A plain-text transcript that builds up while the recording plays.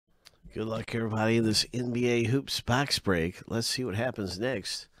Good luck, everybody, in this NBA Hoops box break. Let's see what happens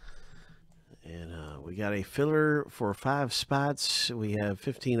next. And we got a filler for 5 spots. We have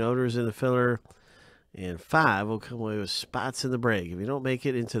 15 owners in the filler, and 5 will come away with spots in the break. If you don't make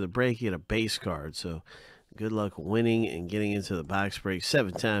it into the break, you get a base card. So good luck winning and getting into the box break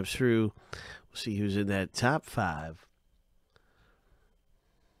 7 times through. We'll see who's in that top 5.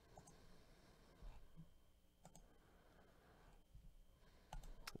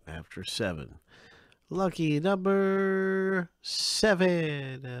 After 7. Lucky number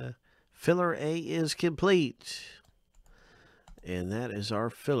 7. Filler A is complete. And that is our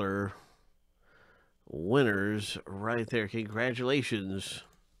filler winners right there. Congratulations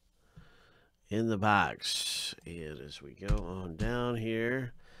in the box. And as we go on down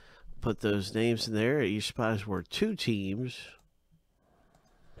here, put those names in there. Each spot is worth 2 teams.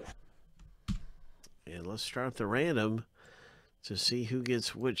 And let's start the random to see who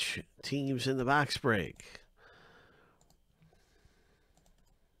gets which teams in the box break.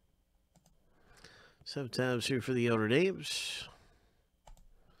 7 times here for the owner names.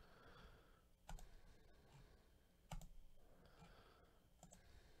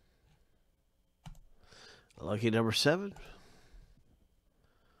 Lucky number 7.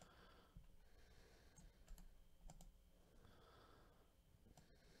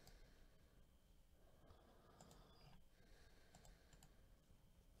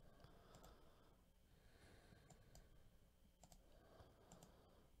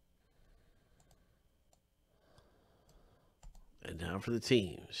 And now for the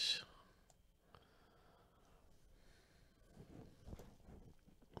teams.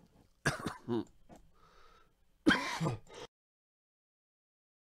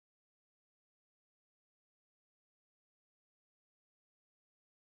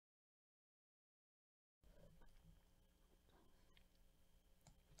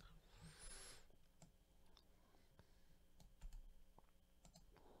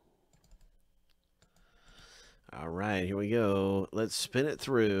 All right, here we go. Let's spin it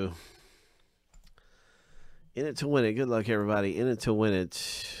through. In it to win it. Good luck, everybody. In it to win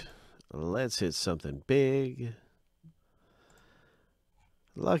it. Let's hit something big.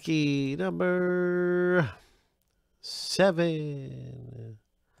 Lucky number 7.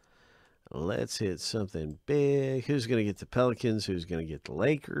 Let's hit something big. Who's going to get the Pelicans? Who's going to get the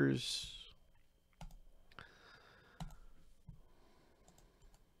Lakers?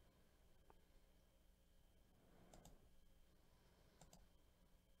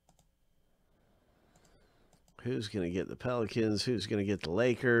 Who's going to get the Pelicans? Who's going to get the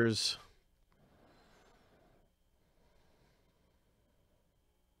Lakers?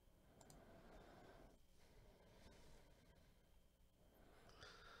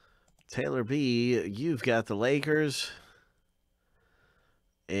 Taylor B., you've got the Lakers.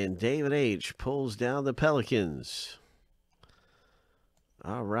 And David H. pulls down the Pelicans.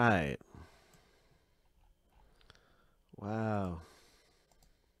 All right. Wow.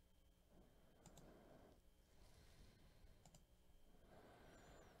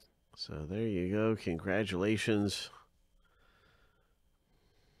 So there you go. Congratulations,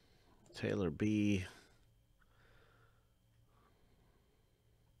 Taylor B.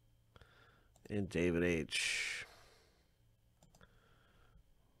 and David H.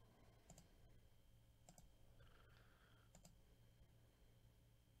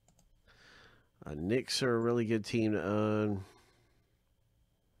 Knicks are a really good team to own.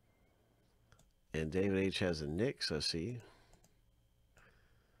 And David H. has a Knicks, I see.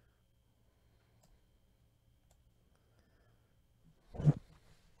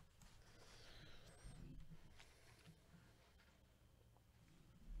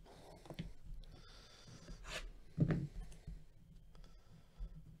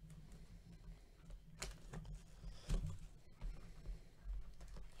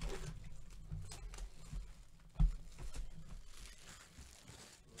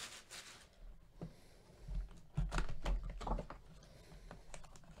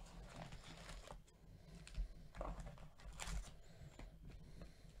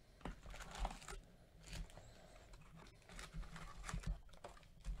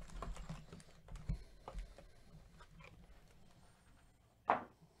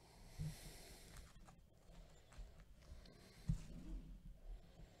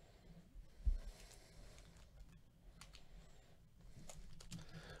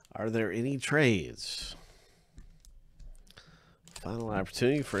 Are there any trades? Final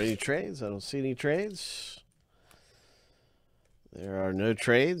opportunity for any trades. I don't see any trades. There are no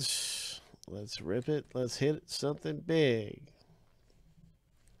trades. Let's rip it. Let's hit something big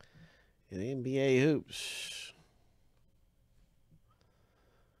in NBA hoops.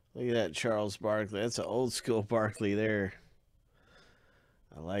 Look at that Charles Barkley. That's an old school Barkley there.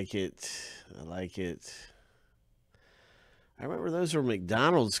 I like it. I like it. I remember those were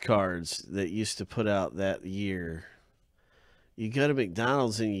McDonald's cards that used to put out that year. You go to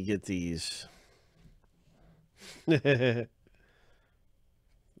McDonald's and you get these. That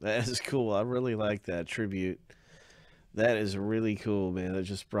is cool. I really like that tribute. That is really cool, man. It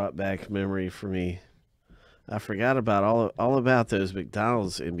just brought back memory for me. I forgot about all about those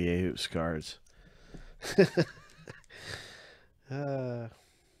McDonald's NBA Hoops cards.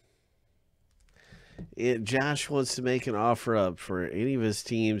 Josh wants to make an offer up for any of his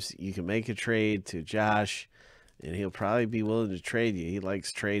teams. You can make a trade to Josh, and he'll probably be willing to trade you. He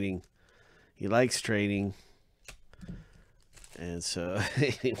likes trading. He likes trading, and so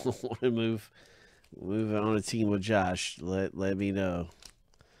he want to move on a team with Josh. Let me know.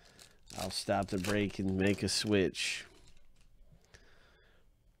 I'll stop the break and make a switch.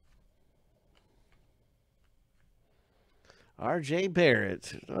 R.J.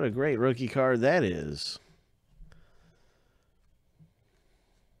 Barrett. What a great rookie card that is.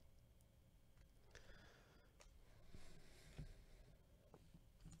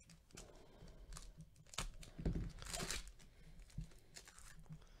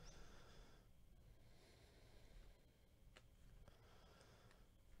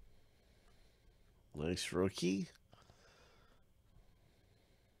 Nice rookie.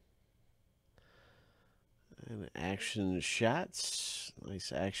 And action shots.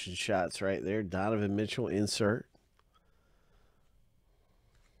 Nice action shots right there. Donovan Mitchell insert.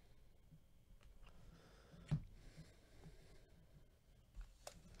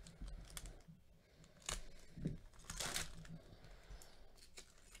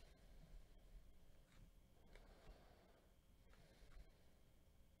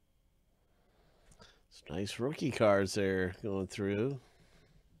 Some nice rookie cards there going through.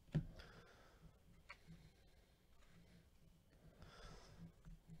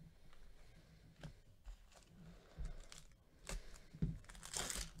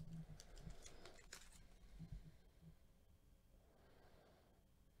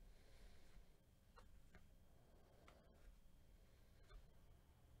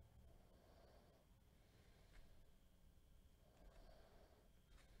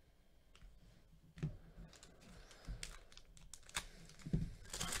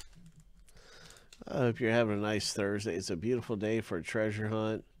 I hope you're having a nice Thursday. It's a beautiful day for a treasure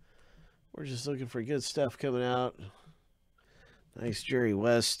hunt. We're just looking for good stuff coming out. Nice Jerry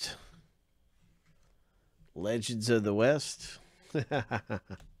West. Legends of the West.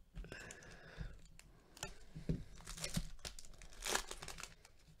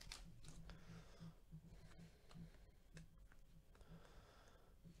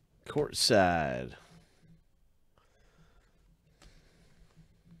 Courtside.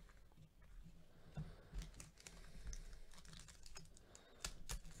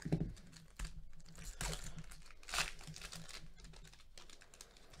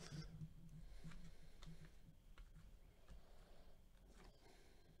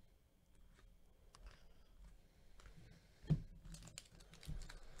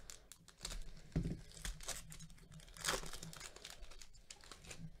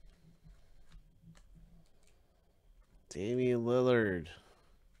 Damian Lillard.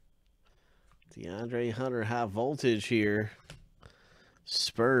 DeAndre Hunter, high voltage here.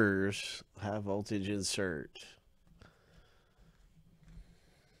 Spurs, high voltage insert.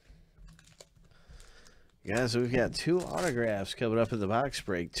 Guys, we've got 2 autographs coming up in the box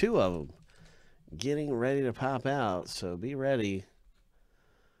break. 2 of them getting ready to pop out, so be ready.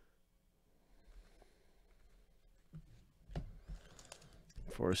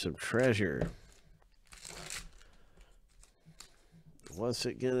 For some treasure. What's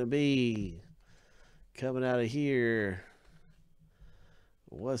it gonna be? Coming out of here.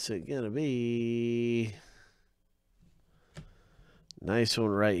 What's it gonna be? Nice one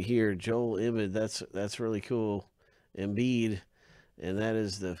right here. Joel Embiid. That's really cool. Embiid. And that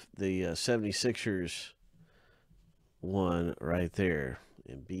is the 76ers one right there.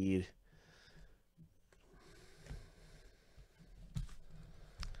 Embiid.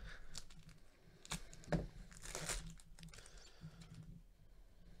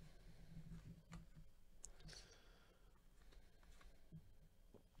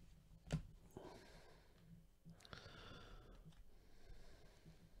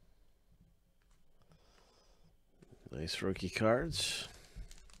 Nice rookie cards.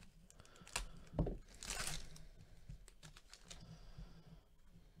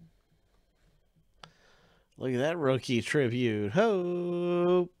 Look at that rookie tribute.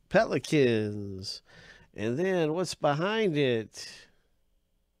 Ho, Pelicans. And then what's behind it?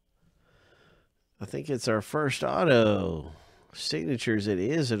 I think it's our first auto. Signatures, it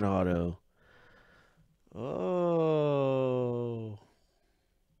is an auto. Oh.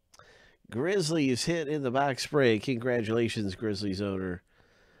 Grizzlies hit in the box break. Congratulations, Grizzlies owner.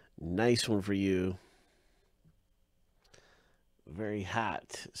 Nice one for you. Very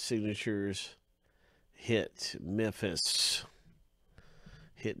hot. Signatures hit. Memphis.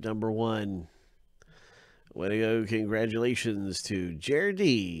 Hit number 1. Way to go. Congratulations to Jared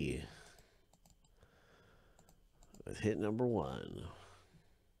D. With hit number 1.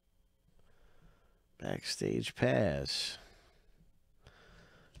 Backstage pass.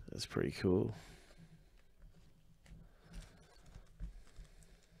 That's pretty cool.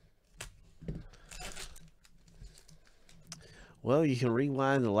 Well, you can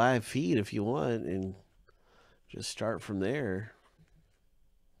rewind the live feed if you want and just start from there.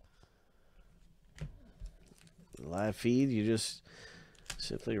 The live feed, you just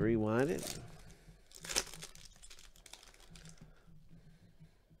simply rewind it.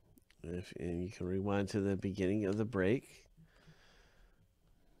 And you can rewind to the beginning of the break.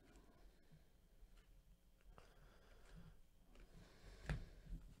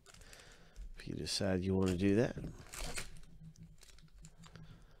 If you decide you want to do that.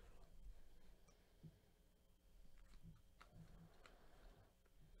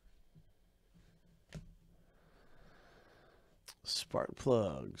 Spark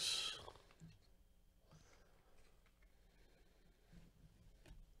plugs.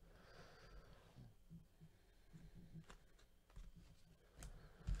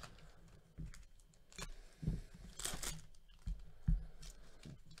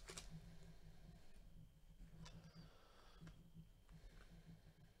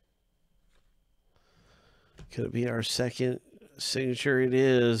 Could it be our second signature? It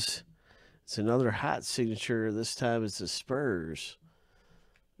is. It's another hot signature. This time it's the Spurs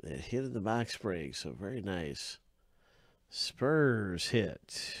that hit in the box break. So very nice. Spurs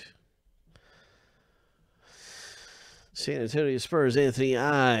hit. San Antonio Spurs, Anthony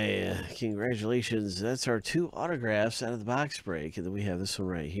I. Congratulations. That's our 2 autographs out of the box break. And then we have this one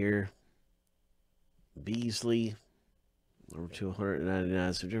right here. Beasley, number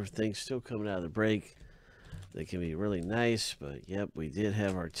 299. Some different things still coming out of the break. They can be really nice, but yep, we did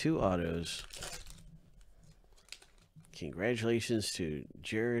have our 2 autos. Congratulations to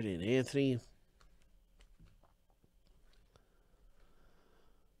Jared and Anthony.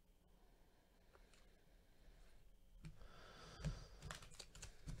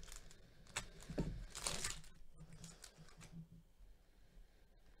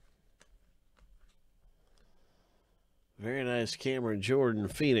 Very nice Cameron Jordan,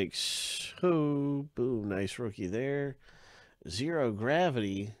 Phoenix. Oh, boom, nice rookie there. Zero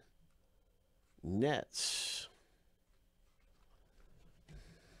Gravity, Nets.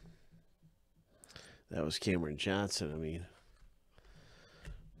 That was Cameron Johnson, I mean.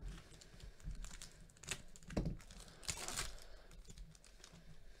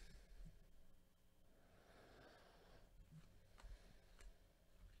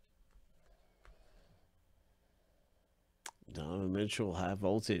 Donovan Mitchell, high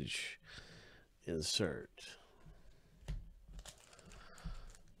voltage insert.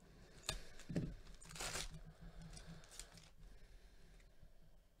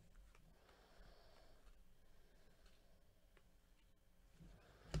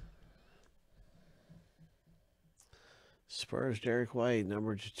 Spurs, Derek White,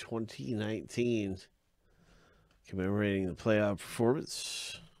 number 2019, commemorating the playoff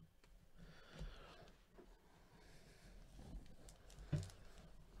performance.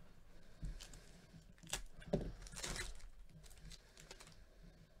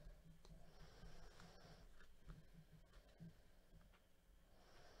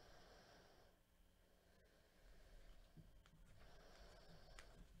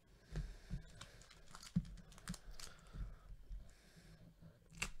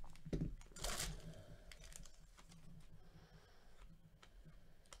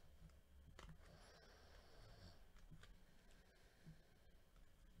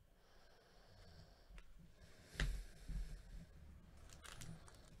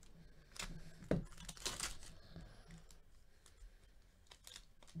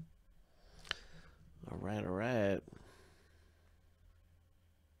 All right.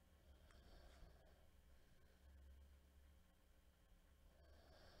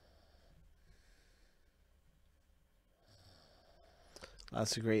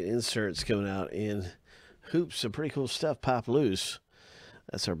 Lots of great inserts coming out in Hoops. Some pretty cool stuff pop loose.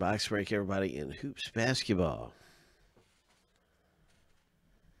 That's our box break, everybody, in Hoops basketball.